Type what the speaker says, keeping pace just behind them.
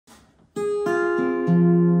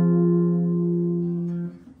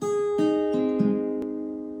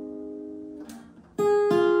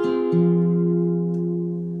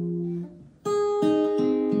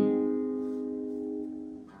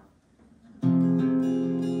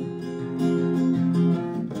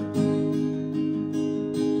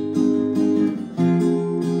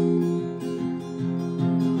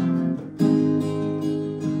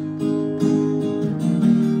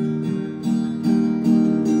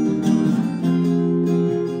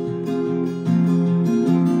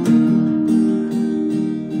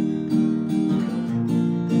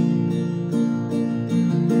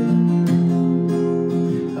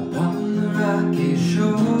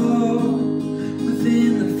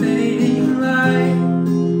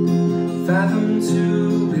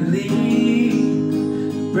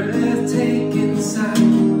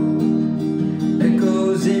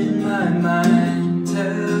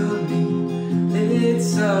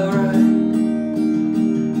alright.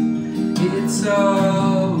 It's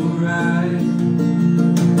alright.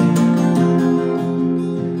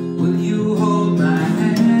 Will you hold my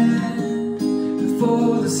hand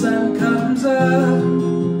before the sun comes up?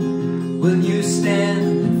 Will you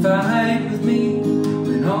stand and fight with me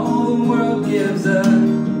when all the world gives up?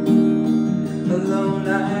 Alone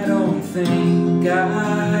I don't think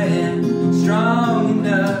I am strong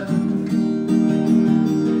enough.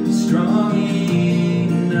 Strong enough.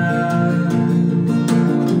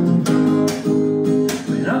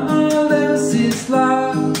 When all else is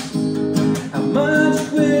lost, how much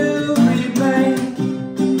will remain?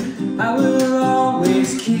 I will always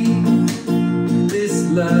keep this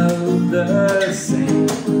love the same.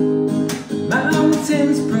 The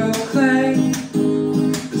mountains proclaim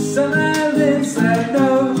the silence that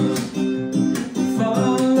knows will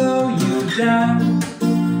follow you down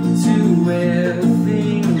to where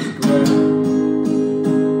things grow.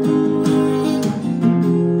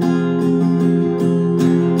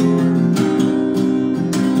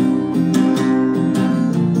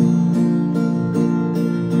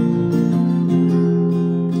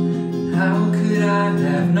 How could I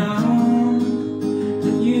have known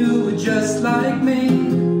that you were just like me?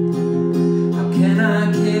 How can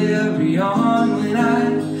I carry on when I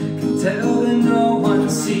can tell that no one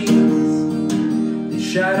sees the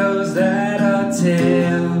shadows that are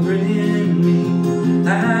tearing me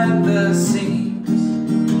at the seams,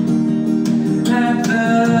 at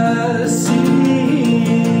the seams.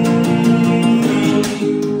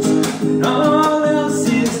 When all else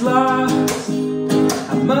is lost,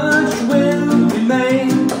 how much will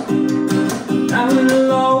remain? I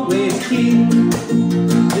will always keep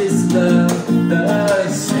this love the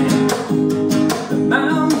same. The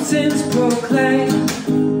mountains proclaim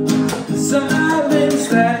the silence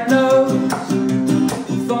that knows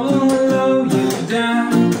will follow you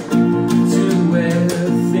down to where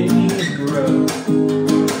things grow.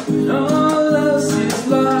 When all else is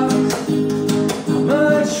lost, how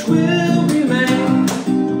much will remain?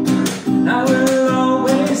 I will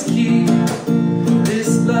always keep this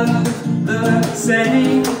love the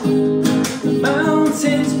same.